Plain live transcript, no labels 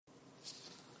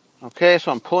Okay,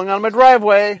 so I'm pulling out of my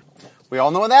driveway. We all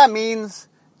know what that means.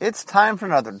 It's time for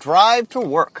another drive to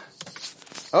work.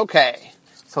 Okay,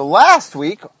 so last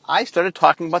week I started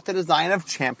talking about the design of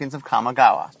Champions of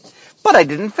Kamigawa, but I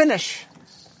didn't finish.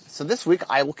 So this week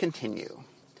I will continue.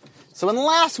 So when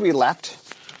last we left,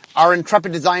 our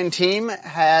intrepid design team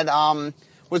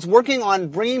was working on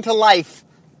bringing to life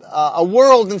a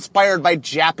world inspired by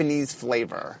Japanese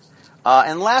flavor.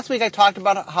 And last week I talked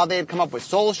about how they had come up with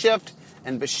Soul Shift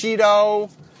and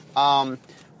Bushido,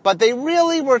 but they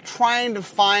really were trying to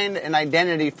find an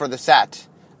identity for the set.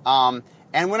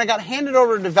 And when I got handed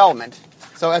over to development,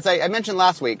 so as I mentioned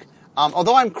last week,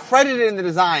 although I'm credited in the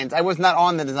designs, I was not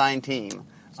on the design team.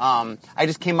 I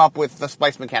just came up with the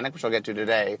splice mechanic, which I'll get to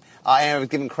today, and I was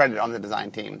given credit on the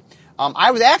design team. I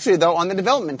was actually, though, on the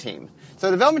development team. So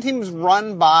the development team was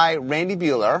run by Randy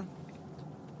Buehler,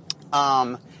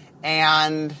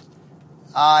 and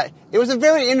it was a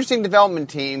very interesting development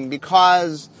team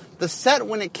because the set,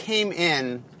 when it came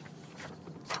in,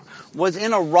 was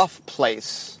in a rough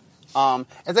place.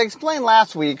 As I explained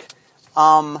last week,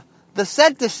 the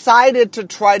set decided to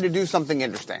try to do something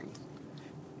interesting.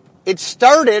 It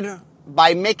started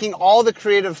by making all the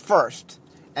creative first,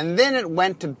 and then it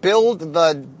went to build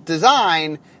the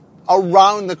design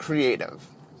around the creative.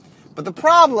 But the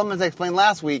problem, as I explained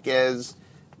last week, is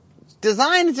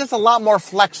design is just a lot more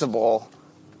flexible.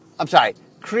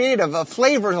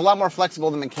 Flavor is a lot more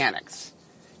flexible than mechanics.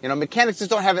 You know, mechanics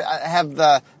just don't have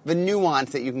the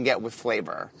nuance that you can get with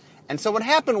flavor. And so what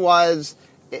happened was,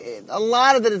 a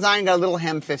lot of the design got a little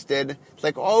ham-fisted. It's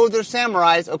like, oh, there's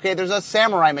samurais. Okay, there's a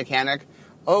samurai mechanic.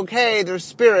 Okay, there's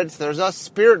spirits. There's a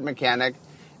spirit mechanic.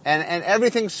 And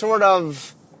everything sort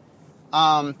of...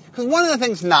 Because one of the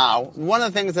things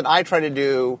that I try to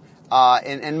do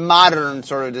in modern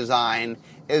sort of design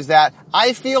is that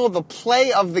I feel the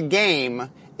play of the game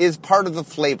is part of the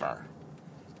flavor.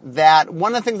 That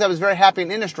one of the things I was very happy in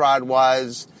Innistrad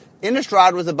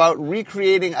was about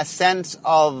recreating a sense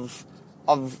of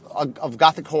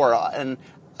Gothic horror, and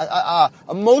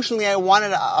emotionally I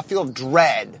wanted a feel of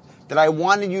dread, that I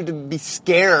wanted you to be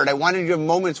scared, I wanted you to have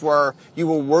moments where you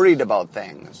were worried about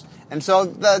things. And so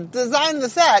the design of the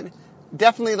set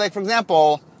definitely, like, for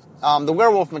example, the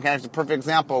werewolf mechanic is a perfect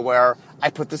example where I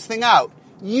put this thing out.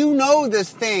 You know this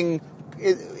thing,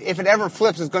 if it ever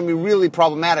flips, is going to be really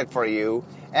problematic for you,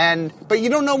 but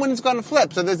you don't know when it's going to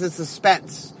flip, so there's this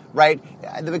suspense. Right?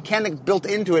 The mechanic built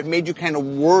into it made you kind of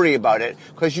worry about it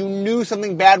because you knew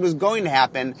something bad was going to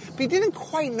happen, but you didn't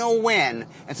quite know when.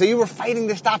 And so you were fighting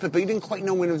to stop it, but you didn't quite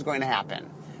know when it was going to happen.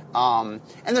 And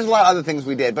there's a lot of other things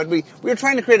we did, but we were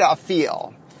trying to create a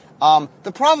feel.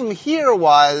 The problem here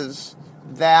was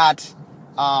that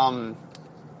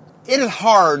it is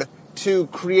hard to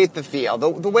create the feel.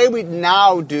 The way we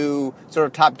now do sort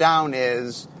of top-down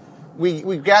is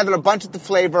we gather a bunch of the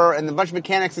flavor and a bunch of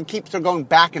mechanics and keep sort of going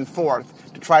back and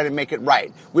forth to try to make it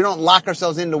right. We don't lock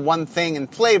ourselves into one thing in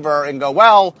flavor and go,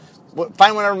 well,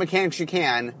 find whatever mechanics you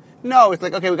can. No, it's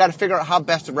like, okay, we got to figure out how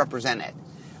best to represent it.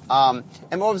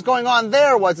 And what was going on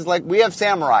there was, we have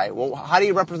samurai. Well, how do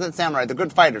you represent samurai? They're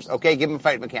good fighters. Okay, give them a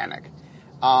fight mechanic.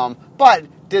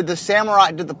 But did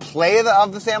the play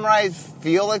of the samurais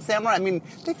feel like samurai? I mean,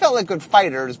 they felt like good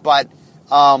fighters, but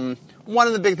one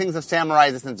of the big things of samurai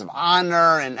is a sense of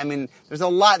honor, and I mean, there's a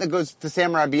lot that goes to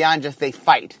samurai beyond just they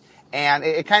fight. And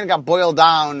it kind of got boiled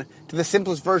down to the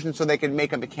simplest version so they could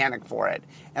make a mechanic for it.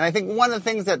 And I think one of the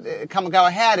things that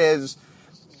Kamigawa had is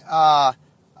a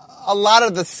lot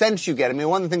of the sense you get. I mean,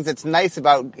 one of the things that's nice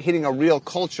about hitting a real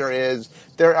culture is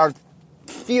there are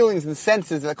feelings and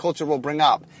senses that culture will bring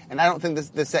up. And I don't think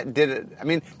this set did it. I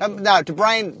mean, now, to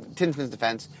Brian Tinsman's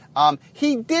defense,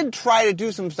 he did try to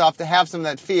do some stuff to have some of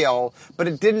that feel, but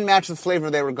it didn't match the flavor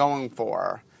they were going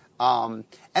for. And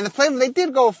the flavor they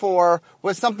did go for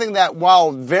was something that,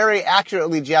 while very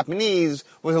accurately Japanese,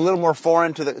 was a little more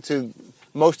foreign to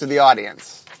most of the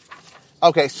audience.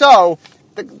 Okay, so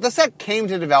the set came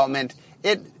to development.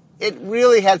 It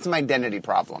really had some identity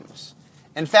problems.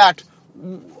 In fact,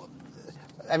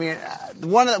 I mean,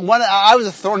 I was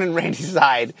a thorn in Randy's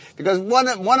side because one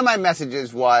of my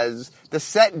messages was the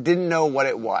set didn't know what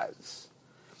it was,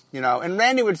 and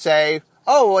Randy would say,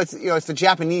 "Oh, well, it's the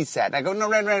Japanese set." And I go, "No,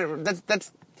 Randy,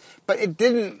 that's," but it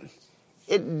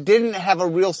didn't have a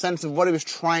real sense of what it was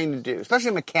trying to do,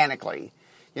 especially mechanically.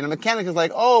 Mechanic is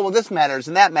like, "Oh, well, this matters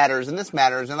and that matters and this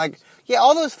matters," and like, yeah,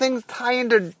 all those things tie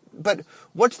into, but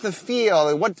what's the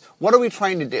feel? What are we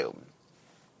trying to do?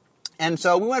 And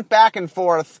so we went back and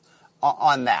forth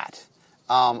on that,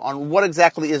 on what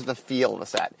exactly is the feel of the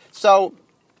set. So,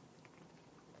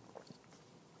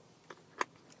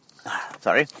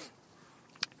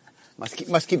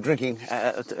 Must keep drinking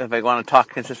if I want to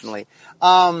talk consistently.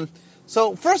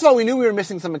 So first of all, we knew we were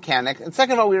missing some mechanic, and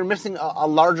second of all, we were missing a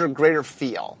larger, greater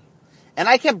feel. And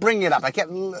I kept bringing it up. I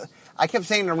kept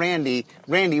saying to Randy,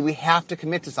 we have to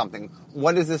commit to something.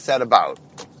 What is this set about?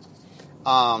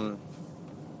 And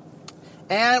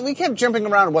we kept jumping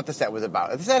around what the set was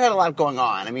about. The set had a lot going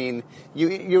on. I mean,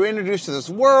 you were introduced to this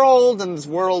world, and this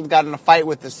world got in a fight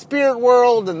with the spirit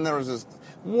world, and there was this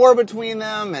war between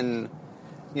them, and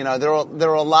you know there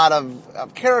were a lot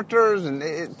of characters, and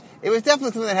it was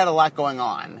definitely something that had a lot going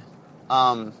on.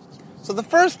 So the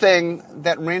first thing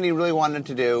that Randy really wanted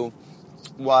to do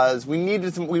was we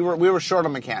were short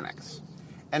on mechanics,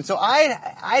 and so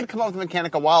I'd come up with a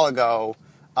mechanic a while ago,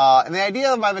 and the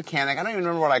idea of my mechanic, I don't even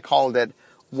remember what I called it,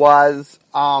 was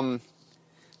the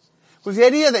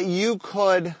idea that you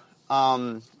could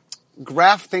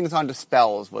graph things onto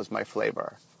spells was my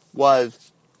flavor.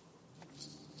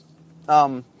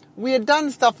 We had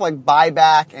done stuff like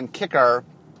buyback and kicker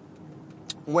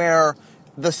where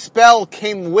the spell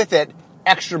came with it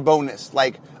extra bonus.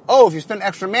 Like, oh, if you spend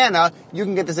extra mana, you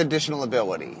can get this additional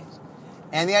ability.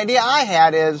 And the idea I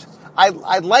had is,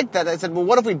 I liked that. I said, well,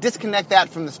 what if we disconnect that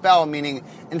from the spell? Meaning,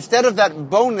 instead of that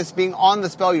bonus being on the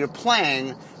spell you're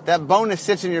playing, that bonus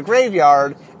sits in your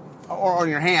graveyard or on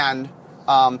your hand,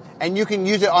 and you can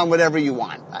use it on whatever you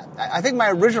want. I think my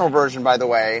original version, by the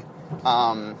way,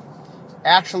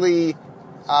 actually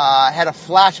had a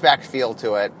flashback feel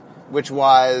to it, which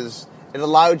was it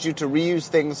allowed you to reuse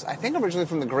things, I think originally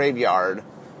from the graveyard,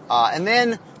 and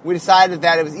then we decided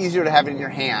that it was easier to have it in your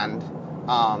hand.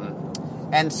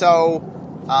 And so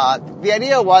the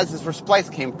idea was, is where Splice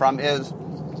came from, is,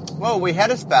 well, we had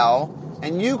a spell,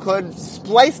 and you could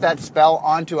splice that spell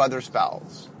onto other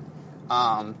spells.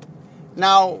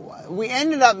 Now, we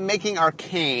ended up making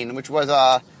Arcane, which was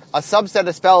a subset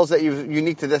of spells that was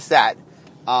unique to this set.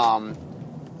 And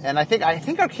I think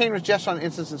Arcane was just on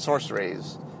instants and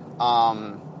sorceries.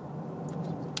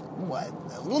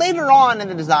 Later on in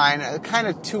the design, kind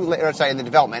of too late, in the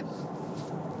development,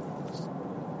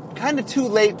 kind of too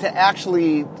late to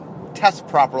actually test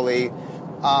properly,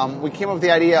 we came up with the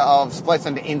idea of splice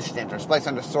onto instant or splice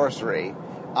onto sorcery.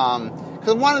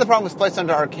 Because one of the problems with splice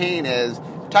onto arcane is,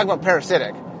 talk about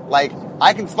parasitic. Like,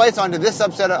 I can splice onto this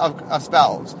subset of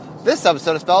spells. This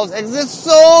subset of spells exists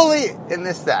solely in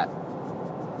this set.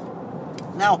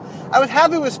 Now, I was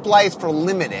happy with Splice for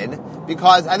limited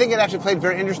because I think it actually played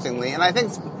very interestingly, and I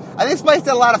think Splice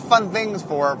did a lot of fun things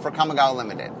for Kamigawa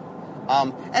Limited.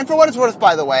 And for what it's worth,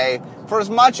 by the way, for as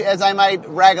much as I might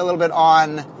rag a little bit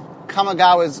on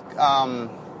Kamigawa's,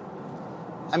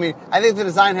 I think the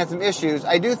design had some issues.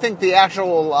 I do think the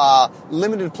actual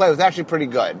limited play was actually pretty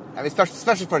good. I mean,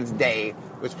 especially for its day,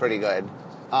 it was pretty good.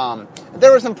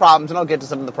 There were some problems, and I'll get to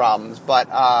some of the problems, but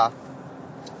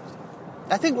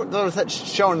I think those that's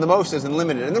shown the most is in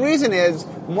limited. And the reason is,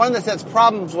 one of the set's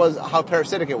problems was how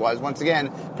parasitic it was. Once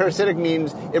again, parasitic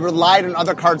means it relied on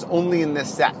other cards only in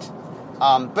this set.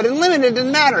 But in limited, it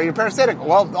didn't matter. You're parasitic.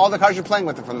 Well, all the cards you're playing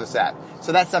with are from the set.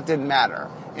 So that stuff didn't matter.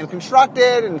 In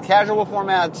constructed and casual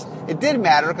formats, it did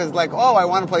matter because, like, oh, I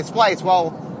want to play Splice.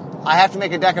 Well, I have to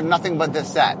make a deck of nothing but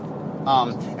this set.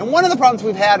 And one of the problems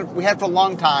we had for a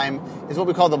long time is what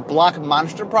we call the block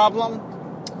monster problem.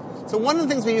 So one of the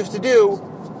things we used to do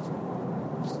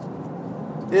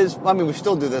is, we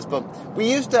still do this, but we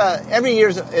used to, every year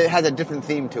it has a different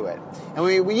theme to it. And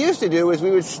what we used to do is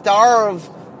we would starve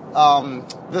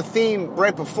the theme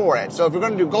right before it. So if you're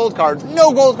going to do gold cards,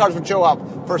 no gold cards would show up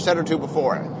for a set or two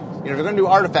before it. If you're going to do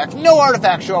artifacts, no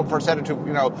artifacts show up for a set or two.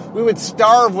 We would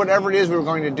starve whatever it is we were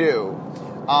going to do.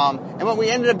 And what we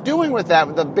ended up doing with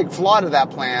that, the big flaw to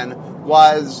that plan,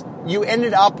 was you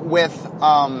ended up with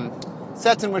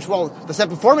sets in which, the set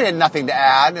before me had nothing to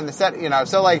add, and the set,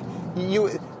 so like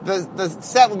the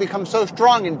set would become so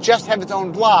strong and just have its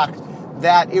own block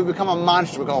that it would become a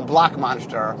monster, we call a block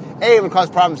monster. It would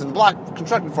cause problems in the block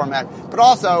constructed format, but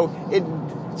also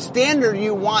standard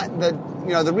you want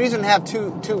the reason to have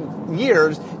two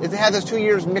years is to have those 2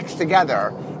 years mixed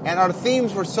together. And our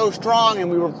themes were so strong and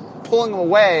we were pulling them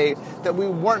away that we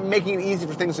weren't making it easy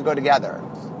for things to go together.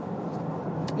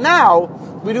 Now,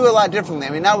 we do it a lot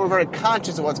differently. Now we're very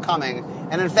conscious of what's coming.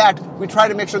 And in fact, we try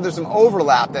to make sure there's some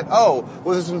overlap that,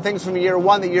 there's some things from year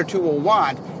one that year two will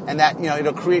want, and that,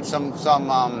 it'll create some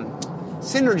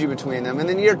synergy between them. And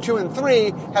then year 2 and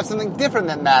 3 have something different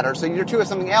that matters. So year 2 has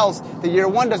something else that year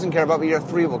 1 doesn't care about, but year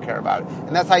 3 will care about.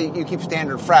 And that's how you keep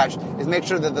standard fresh, is make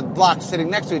sure that the blocks sitting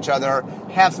next to each other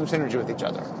have some synergy with each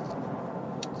other.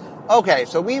 Okay,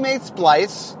 so we made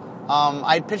Splice.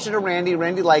 I pitched it to Randy.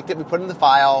 Randy liked it. We put it in the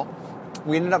file.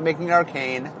 We ended up making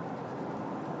Arcane.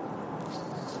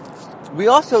 We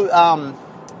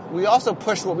also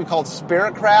pushed what we called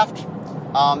Spiritcraft.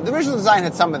 The original design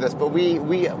had some of this, but we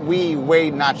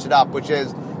way notched it up, which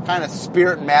is kind of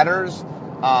spirit matters.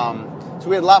 So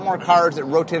we had a lot more cards that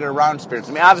rotated around spirits.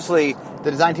 I mean, obviously,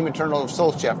 the design team internal of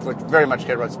Soul Shift, which very much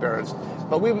cared about spirits,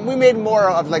 but we made more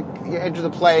of like enter the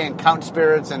play and count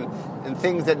spirits and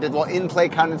things that did well in play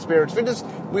counting spirits. We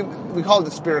called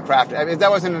it Spiritcraft. I mean, that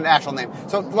wasn't an actual name.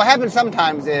 So what happens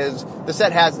sometimes is the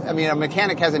set has, a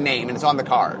mechanic has a name and it's on the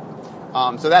card.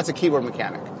 So that's a keyword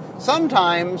mechanic.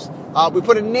 Sometimes we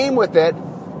put a name with it,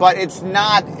 but it's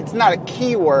not a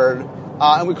keyword,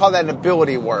 and we call that an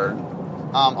ability word.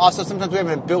 Also, sometimes we have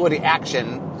an ability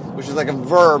action, which is like a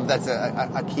verb that's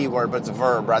a keyword, but it's a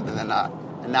verb rather than a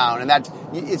noun, and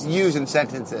it's used in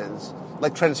sentences.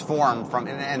 Like transform from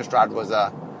Innistrad was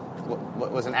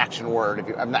an action word.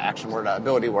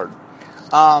 Ability word.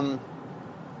 But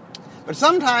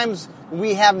sometimes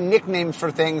we have nicknames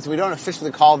for things. We don't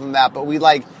officially call them that, but we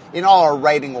in all our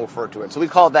writing we'll refer to it. So we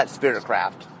call that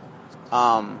Spiritcraft.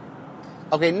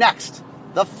 Okay, next,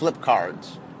 the flip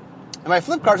cards. And by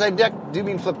flip cards, I do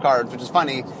mean flip cards, which is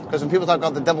funny, because when people talk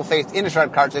about the double-faced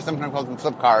Innistrad cards, they sometimes call them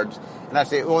flip cards. And I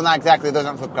say, well, not exactly, those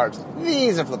aren't flip cards.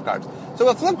 These are flip cards. So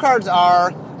what flip cards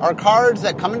are cards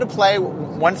that come into play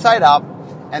one side up,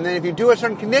 and then if you do a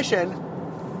certain condition,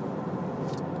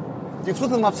 you flip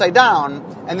them upside down,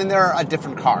 and then they're a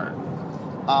different card.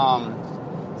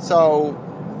 So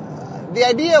the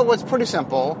idea was pretty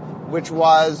simple, which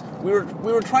was we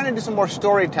were trying to do some more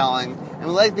storytelling, and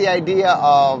we liked the idea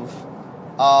of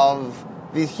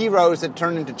these heroes that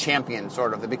turned into champions,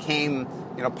 sort of, that became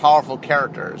powerful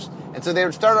characters. And so they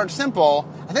would start out simple.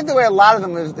 I think the way a lot of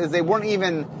them is they weren't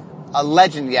even a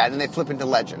legend yet, and they flip into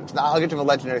legends. Now, I'll get to a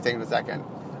legendary thing in a second.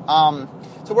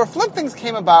 So where flip things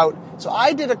came about, so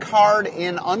I did a card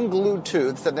in Unglued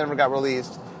Tooths that never got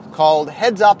released called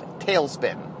Heads Up,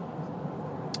 Tailspin.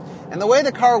 And the way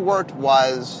the card worked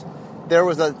was there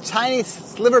was a tiny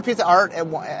sliver piece of art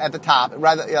at the top,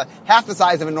 rather half the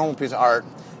size of a normal piece of art,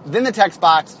 then the text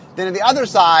box, then on the other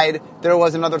side there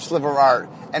was another sliver of art.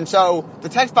 And so the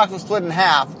text box was split in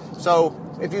half, so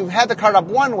if you had the card up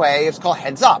one way, it's called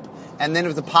Heads Up, and then it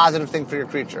was a positive thing for your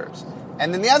creatures.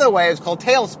 And then the other way is called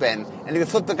Tailspin, and if you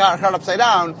flip the card upside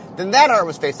down, then that art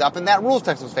was face up, and that rules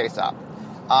text was face up.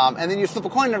 And then you flip a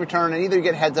coin every turn, and either you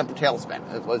get Heads Up or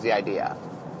Tailspin, was the idea.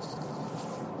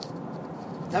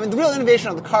 I mean, the real innovation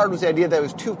of the card was the idea that it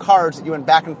was two cards that you went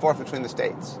back and forth between the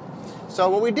states. So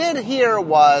what we did here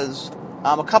was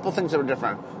a couple things that were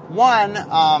different. One,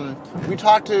 we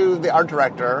talked to the art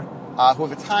director, who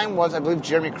at the time was, I believe,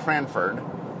 Jeremy Cranford.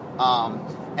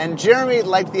 And Jeremy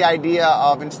liked the idea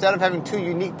of, instead of having two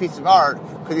unique pieces of art,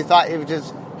 because he thought it was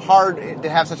just hard to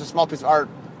have such a small piece of art,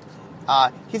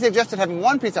 he suggested having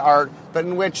one piece of art, but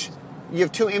in which you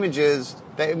have two images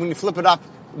that when you flip it up,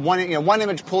 one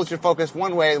image pulls your focus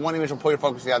one way, one image will pull your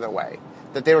focus the other way.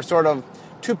 That they were sort of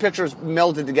two pictures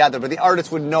melded together, but the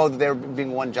artist would know that they were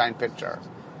being one giant picture.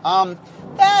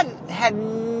 That had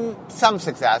some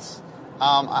success.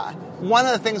 One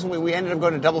of the things when we ended up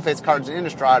going to double-faced cards in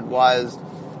Innistrad was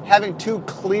having two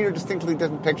clear, distinctly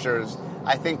different pictures,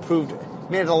 I think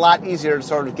made it a lot easier to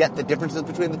sort of get the differences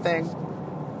between the things.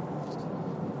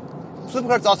 Flip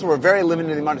cards also were very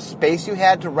limited in the amount of space you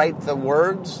had to write the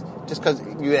words, just because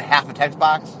you had half a text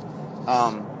box.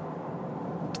 I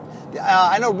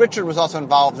know Richard was also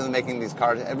involved in making these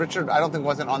cards. Richard, I don't think,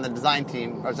 wasn't on the design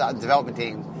team or development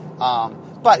team,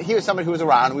 but he was somebody who was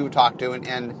around and we would talk to,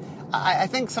 and I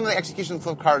think some of the execution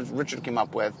flip cards Richard came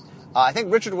up with. I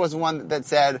think Richard was the one that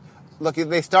said, look,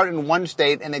 they start in one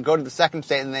state and they go to the second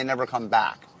state and they never come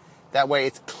back. That way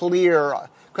it's clear,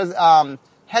 because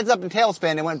Heads Up and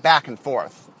Tailspin, it went back and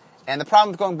forth. And the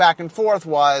problem with going back and forth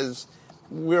was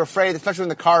we were afraid, especially when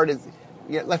the card is,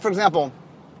 like for example,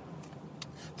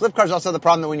 flip cards also had the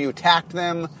problem that when you attacked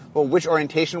them, well, which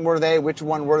orientation were they? Which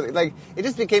one were they? Like, it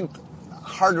just became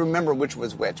hard to remember which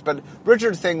was which. But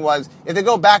Richard's thing was, if they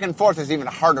go back and forth, it's even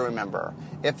harder to remember.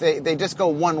 If they just go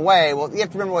one way, well, you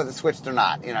have to remember whether it switched or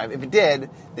not. If it did,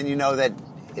 then you know that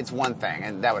it's one thing,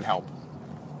 and that would help.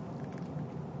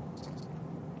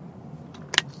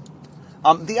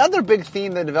 The other big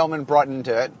theme that development brought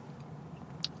into it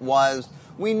was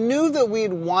we knew that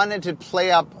we'd wanted to play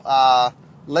up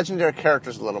legendary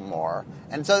characters a little more.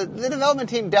 And so the development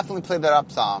team definitely played that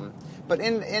up some. But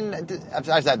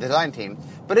I said design team.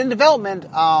 But in development,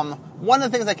 one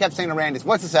of the things I kept saying to Randy is,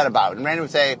 what's the set about? And Randy would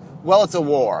say, well, it's a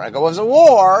war. I go, well, if it's a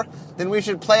war, then we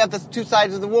should play up the two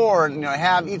sides of the war and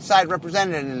have each side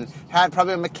represented and have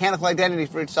probably a mechanical identity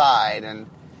for each side. And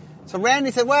so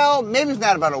Randy said, well, maybe it's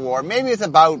not about a war. Maybe it's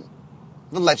about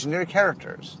the legendary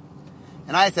characters.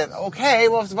 And I said, okay,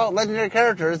 well, if it's about legendary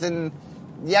characters, then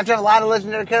you have to have a lot of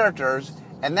legendary characters.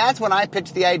 And that's when I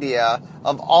pitched the idea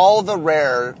of all the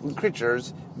rare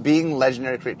creatures being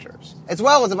legendary creatures, as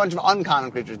well as a bunch of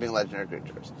uncommon creatures being legendary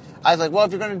creatures. I was like, well,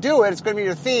 if you're going to do it, it's going to be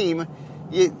your theme.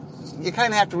 You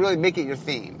kind of have to really make it your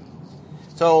theme.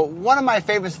 So one of my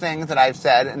favorite things that I've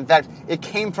said, in fact, it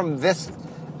came from this.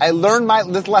 I learned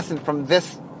this lesson from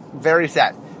this very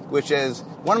set, which is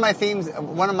one of my themes.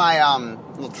 One of my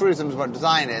little truisms about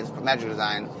design is, magic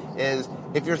design, is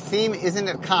if your theme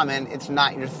isn't common, it's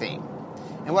not your theme.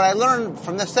 And what I learned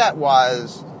from this set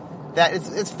was that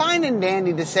it's fine and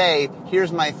dandy to say,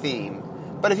 here's my theme.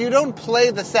 But if you don't play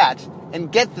the set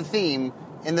and get the theme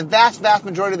in the vast, vast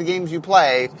majority of the games you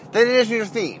play, then it isn't your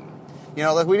theme. You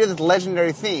know, like we did this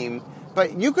legendary theme,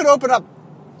 but you could open up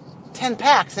 10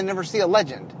 packs and never see a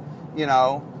legend, you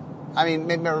know. I mean,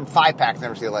 maybe 5 packs and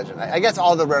never see a legend. I guess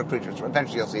all the rare creatures,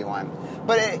 eventually you'll see one.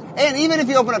 And even if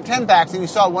you open up 10 packs and you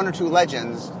saw 1 or 2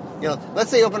 legends, you know, let's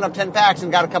say you opened up 10 packs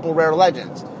and got a couple rare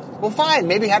legends. Well, fine,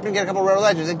 maybe you happen to get a couple rare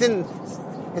legends.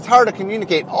 It's hard to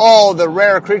communicate all the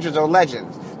rare creatures are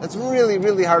legends. That's really,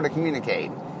 really hard to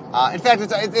communicate. In fact,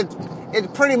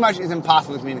 it pretty much is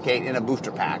impossible to communicate in a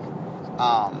booster pack.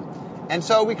 And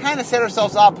so we kind of set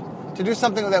ourselves up to do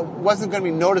something that wasn't going to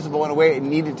be noticeable in a way it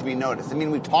needed to be noticed. I mean,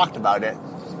 we talked about it.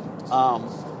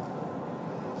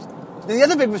 The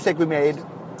other big mistake we made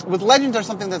was legends are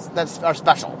something that's are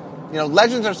special. You know,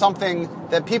 legends are something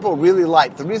that people really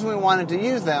like. The reason we wanted to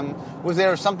use them was they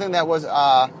were something that was,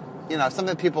 something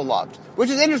that people loved. Which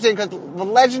is interesting because the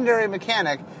legendary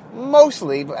mechanic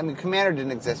mostly, I mean, Commander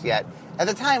didn't exist yet. At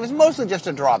the time, it was mostly just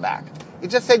a drawback. It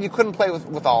just said you couldn't play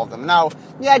with all of them. Now,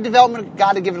 yeah, development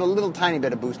got to give it a little tiny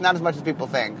bit of boost, not as much as people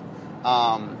think.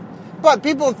 But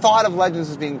people thought of legends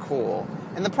as being cool.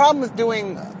 And the problem with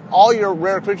doing all your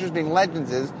rare creatures being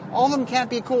legends is all of them can't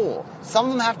be cool. Some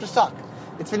of them have to suck.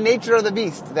 It's the nature of the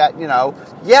beast that, you know,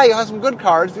 yeah, you'll have some good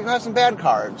cards, but you'll have some bad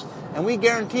cards. And we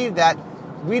guaranteed that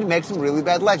we'd make some really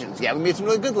bad legends. Yeah, we made some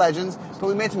really good legends, but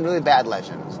we made some really bad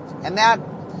legends. And that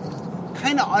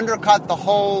kind of undercut the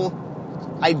whole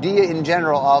idea in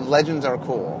general of legends are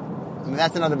cool. I mean,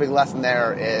 that's another big lesson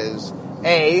there is,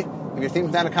 A, if your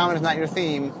theme's not a common, it's not your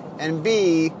theme. And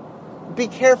B, be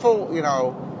careful, you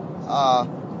know,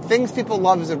 things people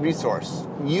love as a resource.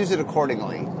 Use it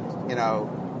accordingly. You know,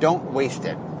 don't waste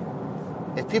it.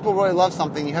 If people really love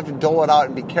something, you have to dole it out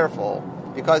and be careful.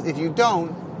 Because if you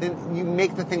don't, then you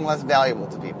make the thing less valuable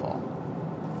to people.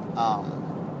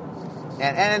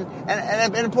 And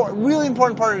an really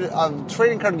important part of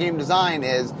trading card game design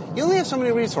is you only have so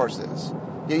many resources.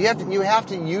 You have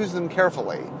to use them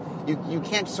carefully. You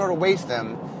can't sort of waste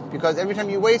them because every time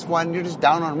you waste one, you're just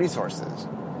down on resources.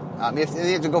 You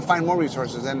have to go find more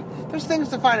resources, and there's things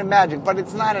to find in Magic, but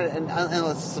it's not an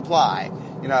endless supply.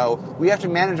 You know, we have to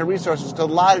manage our resources because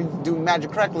a lot of doing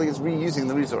Magic correctly is reusing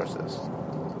the resources.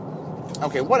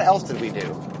 Okay, what else did we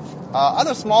do?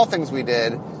 Other small things we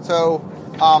did. So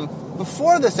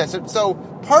before this, so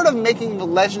part of making the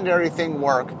legendary thing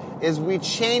work is we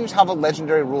changed how the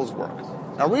legendary rules work.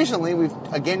 Now recently we've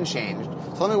again changed.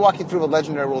 So let me walk you through the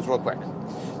legendary rules real quick.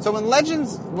 So when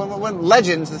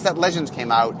the set Legends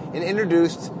came out, it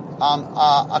introduced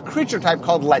a creature type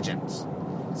called Legends.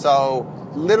 So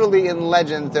literally in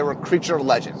Legends there were creature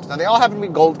legends. Now they all happen to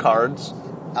be gold cards,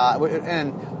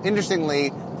 and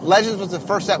interestingly, Legends was the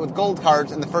first set with gold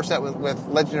cards and the first set with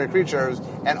legendary creatures,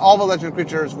 and all the legendary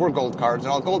creatures were gold cards,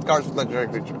 and all gold cards with legendary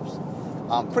creatures.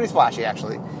 Pretty splashy,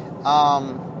 actually.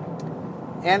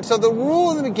 And so the rule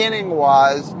in the beginning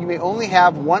was you may only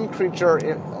have one creature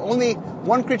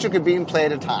could be in play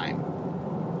at a time.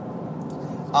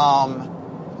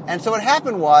 And so what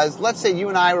happened was, let's say you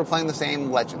and I were playing the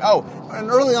same legend. Oh, and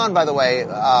early on, by the way,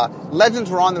 legends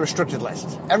were on the restricted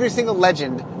list. Every single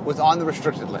legend was on the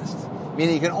restricted list,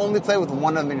 meaning you can only play with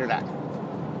one of them in your deck.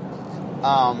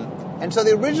 And so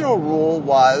the original rule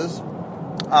was,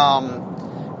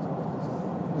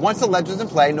 once the legend's in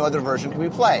play, no other version can be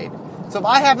played. So if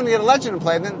I happen to get a legend in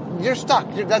play, then you're stuck.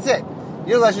 That's it.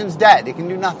 Your legend's dead. It can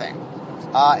do nothing.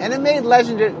 And it made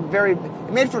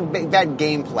for bad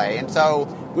gameplay. And so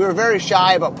we were very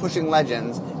shy about pushing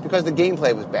legends because the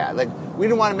gameplay was bad. Like, we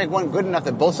didn't want to make one good enough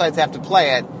that both sides have to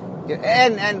play it.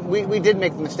 And we did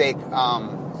make the mistake.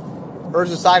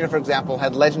 Urza's Saga, for example,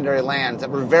 had legendary lands that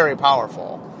were very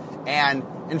powerful. And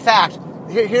in fact,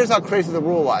 here's how crazy the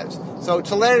rule was. So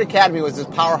Tolarian Academy was this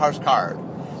powerhouse card.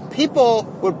 People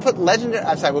would put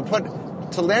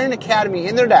Tolarian Academy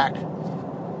in their deck,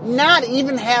 not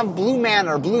even have blue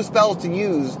mana or blue spells to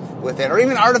use with it, or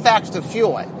even artifacts to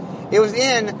fuel it. It was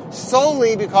in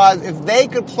solely because if they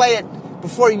could play it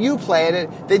before you played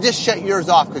it, they just shut yours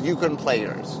off because you couldn't play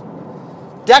yours.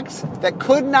 Decks that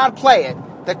could not play it,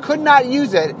 that could not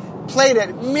use it, played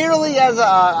it merely as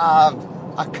a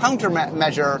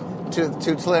countermeasure to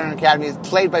Tolarian Academies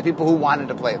played by people who wanted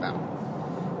to play them.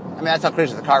 I mean, that's how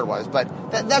crazy the card was,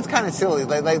 but that's kind of silly.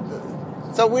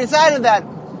 So we decided that,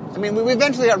 we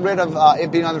eventually got rid of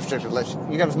it being unrestricted. You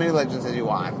can have as many legends as you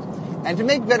want. And to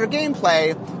make better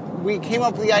gameplay, we came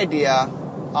up with the idea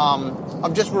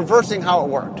of just reversing how it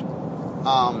worked.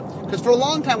 Because for a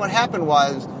long time what happened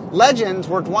was legends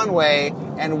worked one way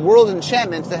and world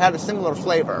enchantments that had a similar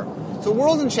flavor. So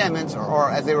world enchantments, or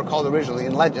as they were called originally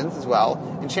in Legends as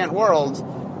well, enchant worlds,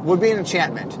 would be an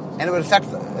enchantment, and it would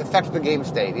affect the game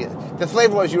state. The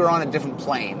flavor was you were on a different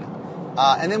plane.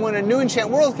 And then when a new enchant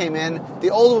world came in,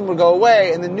 the old one would go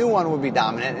away, and the new one would be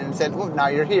dominant, and it said, well, now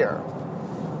you're here.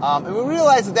 And we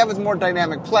realized that was more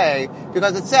dynamic play,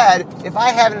 because it said, if I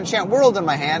have an enchant world in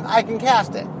my hand, I can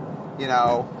cast it.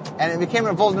 And it became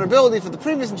a vulnerability for the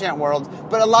previous enchant worlds,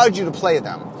 but allowed you to play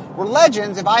them. Where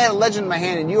Legends, if I had a legend in my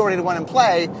hand and you already had one in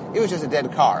play, it was just a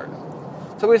dead card.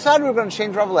 So we decided we were going to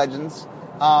change our Legends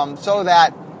so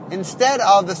that instead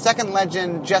of the second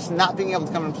legend just not being able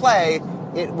to come and play,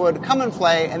 it would come and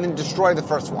play and then destroy the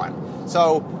first one.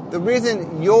 So the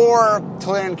reason your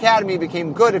Tolarian Academy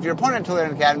became good if your opponent had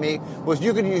Tolarian Academy was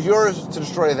you could use yours to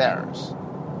destroy theirs.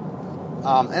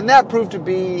 And that proved to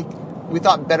be, we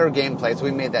thought, better gameplay, so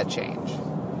we made that change.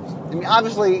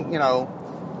 Obviously,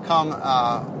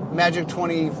 come Magic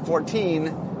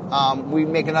 2014, we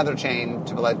make another change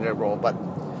to the legendary rule, but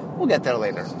we'll get there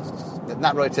later.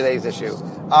 Not really today's issue.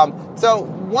 So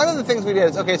one of the things we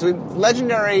did is,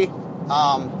 legendary.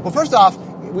 Well, first off,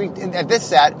 at this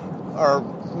set, or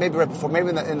maybe right before, maybe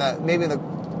in the,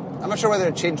 I'm not sure whether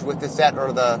it changed with this set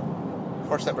or the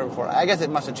first set right before. I guess it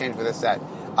must have changed with this set.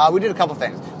 We did a couple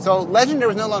things. So legendary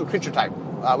was no longer creature type.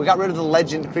 We got rid of the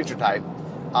legend creature type.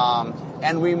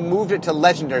 And we moved it to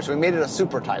legendary, so we made it a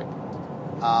super type,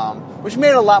 which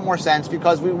made a lot more sense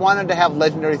because we wanted to have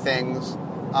legendary things.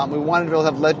 We wanted to be able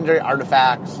to have legendary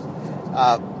artifacts,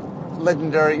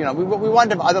 legendary, we wanted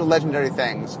to have other legendary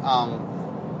things.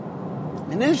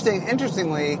 And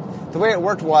interestingly, the way it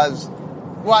worked was,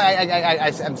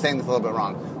 I'm saying this a little bit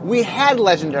wrong. We had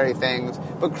legendary things,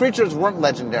 but creatures weren't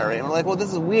legendary. And we're like, well,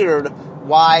 this is weird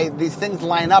why these things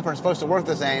line up and are supposed to work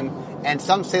the same, and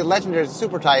some say legendary is a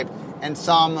super type, and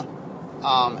some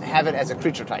have it as a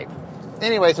creature type.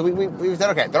 Anyway, so we said,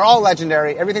 okay, they're all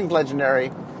legendary, everything's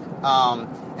legendary.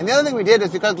 And the other thing we did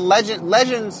is because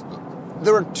legends,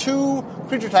 there were two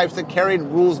creature types that carried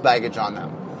rules baggage on them.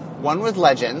 One was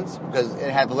legends, because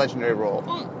it had the legendary rule,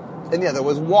 and the other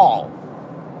was wall.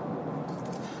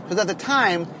 Because at the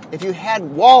time, if you had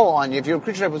wall on you, if your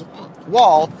creature type was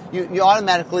wall, you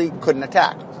automatically couldn't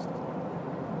attack.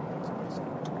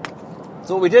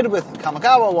 So what we did with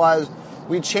Kamigawa was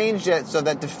we changed it so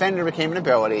that Defender became an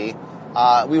ability.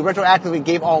 We retroactively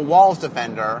gave all walls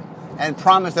Defender and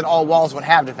promised that all walls would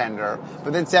have Defender,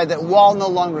 but then said that wall no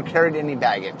longer carried any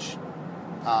baggage.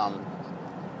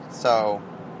 So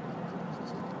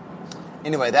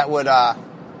anyway, that would...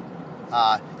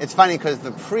 it's funny because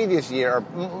the previous year,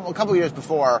 or a couple of years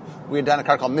before, we had done a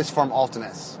card called Misform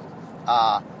Ultimus,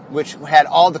 which had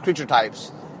all the creature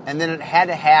types, and then it had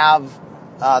to have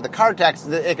the card text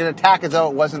that it could attack as though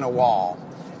it wasn't a wall,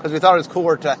 because we thought it was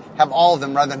cooler to have all of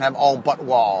them rather than have all but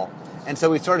wall. And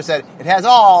so we sort of said, it has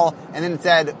all, and then it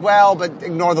said, well, but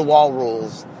ignore the wall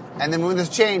rules. And then when this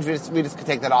changed, we just could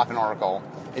take that off in Oracle.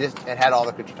 It had all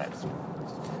the creature types.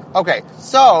 Okay,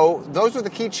 so those were the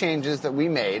key changes that we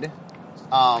made.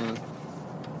 And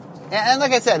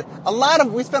like I said,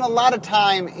 we spent a lot of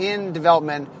time in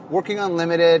development working on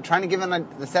Limited, trying to give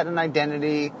the set an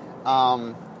identity.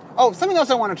 Something else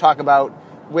I want to talk about,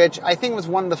 which I think was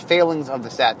one of the failings of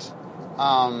the set,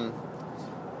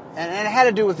 and it had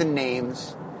to do with the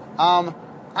names.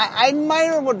 I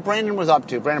admire what Brandon was up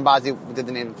to. Brandon Bozzi did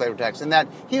the name and flavor text, and that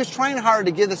he was trying hard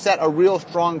to give the set a real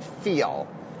strong feel.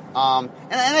 And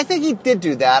I think he did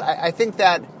do that. I think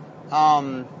that...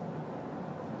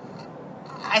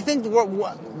 I think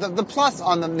the plus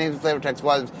on the names and flavor text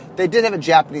was they did have a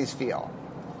Japanese feel.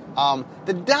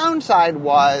 The downside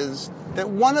was that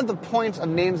one of the points of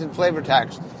names and flavor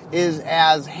text is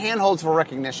as handholds for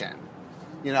recognition.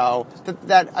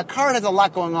 That a card has a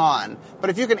lot going on, but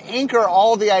if you can anchor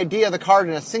all the idea of the card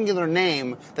in a singular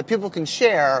name that people can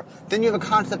share, then you have a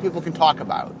concept people can talk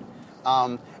about.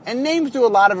 And names do a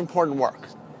lot of important work.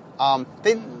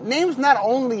 Names not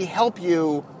only help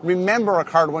you remember a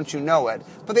card once you know it,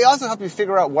 but they also help you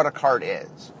figure out what a card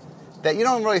is. That you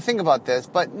don't really think about this,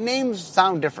 but names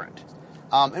sound different.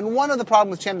 And one of the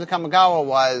problems with Champs of Kamigawa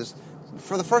was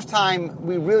for the first time,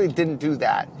 we really didn't do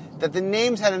that. That the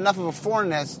names had enough of a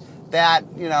foreignness that,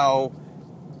 the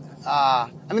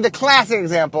classic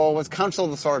example was Council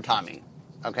of the Sword of Tommy,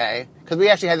 okay? Because we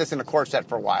actually had this in a core set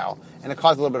for a while, and it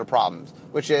caused a little bit of problems,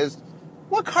 which is,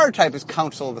 what card type is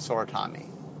Council of the Sword of Tommy?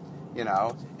 And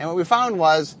what we found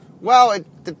was, well, it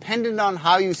depended on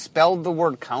how you spelled the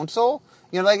word council.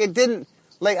 It didn't,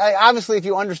 obviously if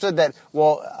you understood that,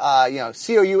 COUNCIL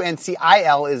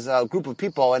is a group of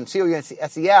people, and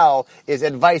COUNSEL is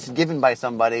advice given by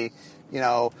somebody,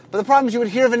 But the problem is you would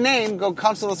hear the name, go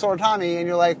Council of the Sorotami, and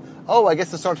you're like, oh, I guess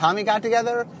the Sorotami got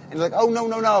together? And you're like, oh,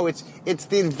 no, it's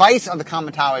the advice of the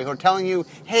Kamatawi who are telling you,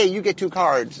 hey, you get 2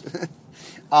 cards.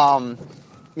 And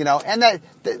that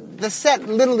the set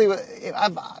literally,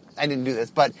 I didn't do this,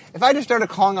 but if I just started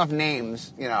calling off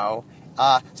names,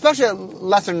 especially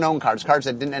lesser known cards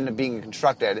that didn't end up being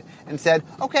constructed, and said,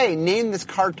 okay, name this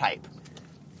card type.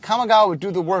 Kamigawa would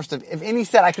do the worst of any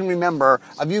set I can remember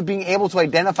of you being able to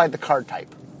identify the card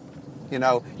type.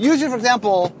 Usually, for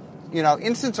example,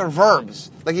 instants are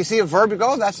verbs. Like you see a verb, you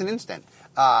go, oh, that's an instant.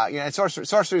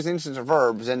 Sorcery's instants are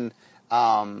verbs, and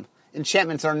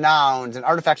enchantments are nouns, and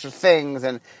artifacts are things,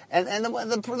 and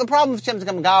the problem with Shimza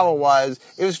Kamigawa was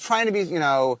it was trying to be,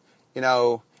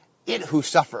 it who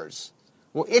suffers.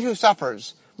 Well, it who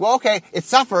suffers. Well, okay, it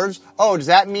suffers. Oh, does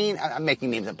that mean... I'm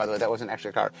making names up, by the way. That wasn't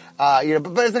actually a card. But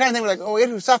it's the kind of thing where, like, oh, it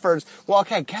who suffers. Well,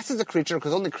 okay, I guess it's a creature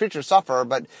because only creatures suffer.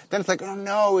 But then it's like, oh,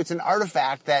 no, it's an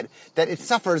artifact that it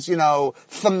suffers,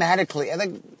 thematically. I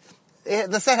think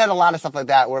the set had a lot of stuff like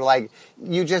that where, like,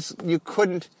 you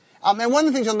couldn't... and one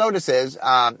of the things you'll notice is,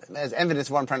 as evidence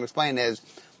of what I'm trying to explain is,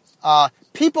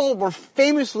 people were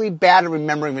famously bad at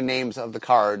remembering the names of the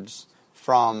cards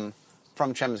from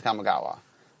Shimza Kamigawa.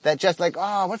 That just like,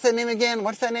 oh, what's that name again?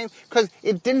 What's that name? Because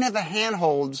it didn't have the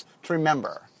handholds to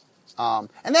remember. And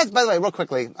that's, by the way, real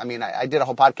quickly, I did a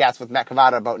whole podcast with Matt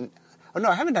Cavada about,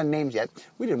 I haven't done names yet.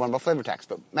 We did one about flavor text,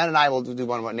 but Matt and I will do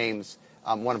one about names,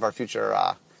 one of our future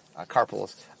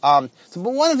carpools. But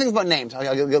one of the things about names,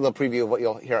 I'll give a little preview of what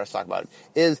you'll hear us talk about,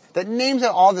 is that names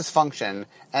have all this function,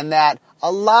 and that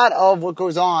a lot of what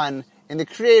goes on in the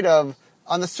creative,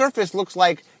 on the surface, looks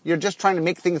like you're just trying to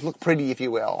make things look pretty, if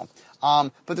you will.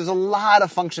 But there's a lot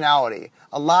of functionality.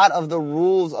 A lot of the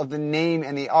rules of the name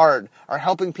and the art are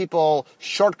helping people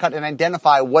shortcut and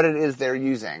identify what it is they're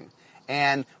using.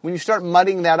 And when you start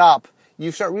mudding that up,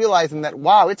 you start realizing that,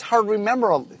 wow, it's hard to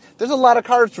remember. There's a lot of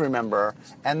cards to remember.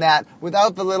 And that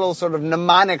without the little sort of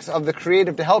mnemonics of the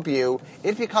creative to help you,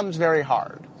 it becomes very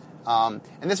hard. And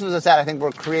this was a set, I think,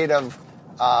 where creative,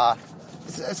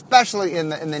 especially in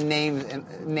the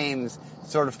names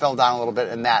sort of fell down a little bit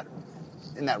in that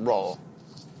role.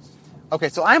 Okay,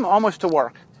 so I'm almost to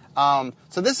work.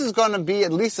 So this is going to be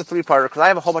at least a 3-parter because I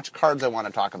have a whole bunch of cards I want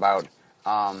to talk about.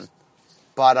 So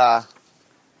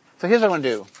here's what I'm going to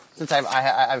do. Since I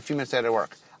have a few minutes to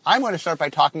work, I'm going to start by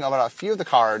talking about a few of the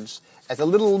cards as a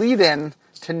little lead-in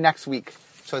to next week.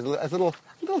 So as a little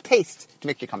taste to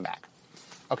make you come back.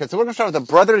 Okay, so we're going to start with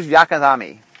the Brothers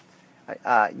Yakazami.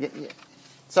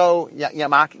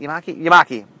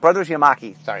 Yamaki. Brothers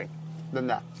Yamaki. Sorry.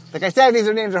 Like I said, these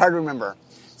names are hard to remember.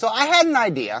 So I had an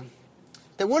idea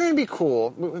that wouldn't it be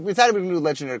cool, we decided we would do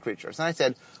legendary creatures, and I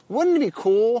said, wouldn't it be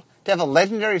cool to have a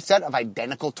legendary set of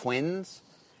identical twins?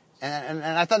 And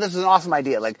I thought this was an awesome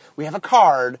idea. Like, we have a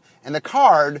card, and the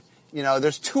card,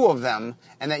 there's 2 of them,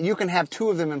 and that you can have 2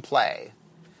 of them in play.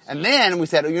 And then we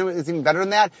said, it's even better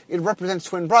than that. It represents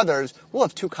twin brothers. We'll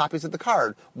have 2 copies of the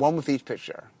card, 1 with each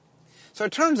picture. So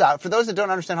it turns out, for those that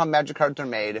don't understand how magic cards are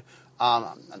made,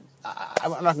 I'm not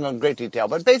going to go into great detail,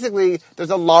 but basically there's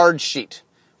a large sheet.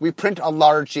 We print a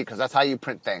large sheet because that's how you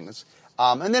print things.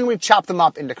 And then we chop them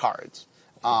up into cards.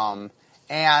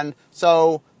 And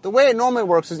so the way it normally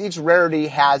works is each rarity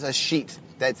has a sheet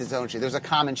that's its own sheet. There's a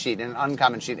common sheet and an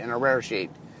uncommon sheet and a rare sheet.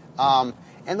 And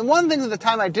the one thing at the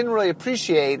time I didn't really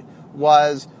appreciate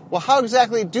was, well, how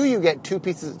exactly do you get 2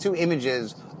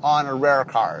 images on a rare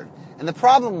card? And the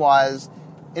problem was,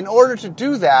 in order to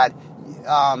do that,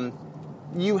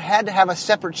 you had to have a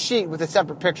separate sheet with a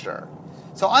separate picture.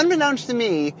 So unbeknownst to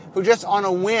me, who just on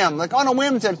a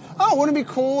whim said, oh, wouldn't it be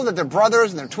cool that they're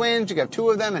brothers and they're twins, you can have 2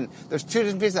 of them and there's 2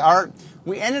 different pieces of art,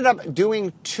 we ended up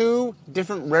doing 2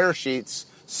 different rare sheets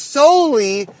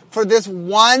solely for this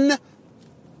one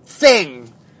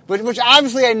thing, which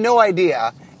obviously I had no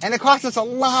idea. And it cost us a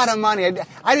lot of money.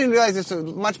 I didn't realize this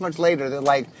until much, much later, that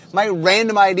like my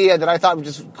random idea that I thought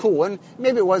was just cool, and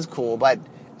maybe it was cool, but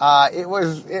it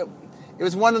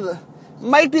was one of the,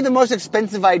 might be the most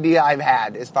expensive idea I've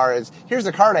had as far as, here's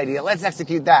a card idea, let's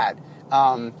execute that.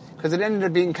 Because it ended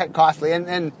up being costly.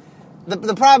 And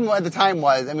The problem at the time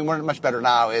was, I mean, we're much better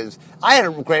now, is I had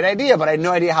a great idea, but I had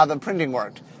no idea how the printing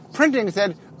worked. Printing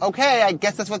said, okay, I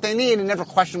guess that's what they need, and never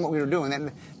questioned what we were doing.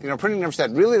 And, printing never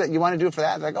said, really, that you want to do it for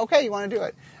that? They're like, okay, you want to do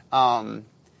it. And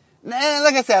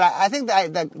like I said, I think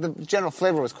that the general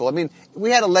flavor was cool. I mean,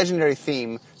 we had a legendary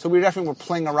theme, so we definitely were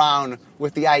playing around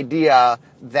with the idea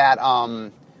that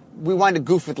we wanted to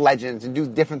goof with legends and do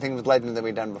different things with legends than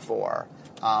we'd done before.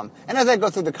 And as I go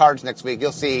through the cards next week,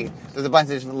 you'll see there's a bunch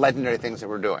of different legendary things that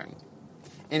we're doing.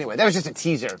 Anyway, that was just a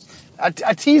teaser.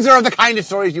 A teaser of the kind of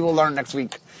stories you will learn next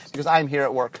week, because I'm here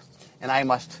at work, and I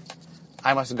must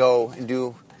go and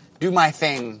do my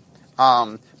thing.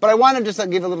 But I want to just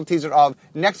give a little teaser of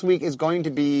next week is going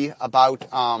to be about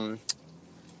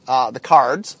the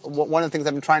cards. One of the things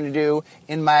I've been trying to do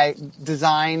in my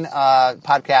design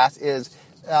podcast is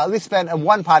at least spend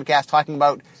one podcast talking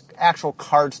about actual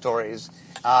card stories.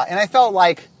 And I felt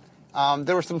like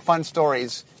there were some fun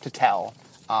stories to tell.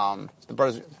 The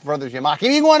brothers Yamaki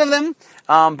being one of them.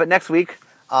 But next week,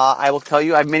 I will tell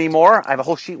you I have many more. I have a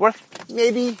whole sheet worth.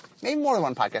 Maybe more than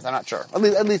one podcast. I'm not sure.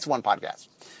 At least one podcast.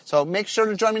 So make sure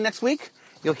to join me next week.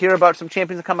 You'll hear about some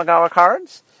Champions of Kamigawa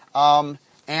cards. And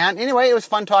anyway, it was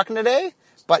fun talking today.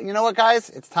 But you know what, guys?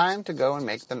 It's time to go and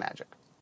make the magic.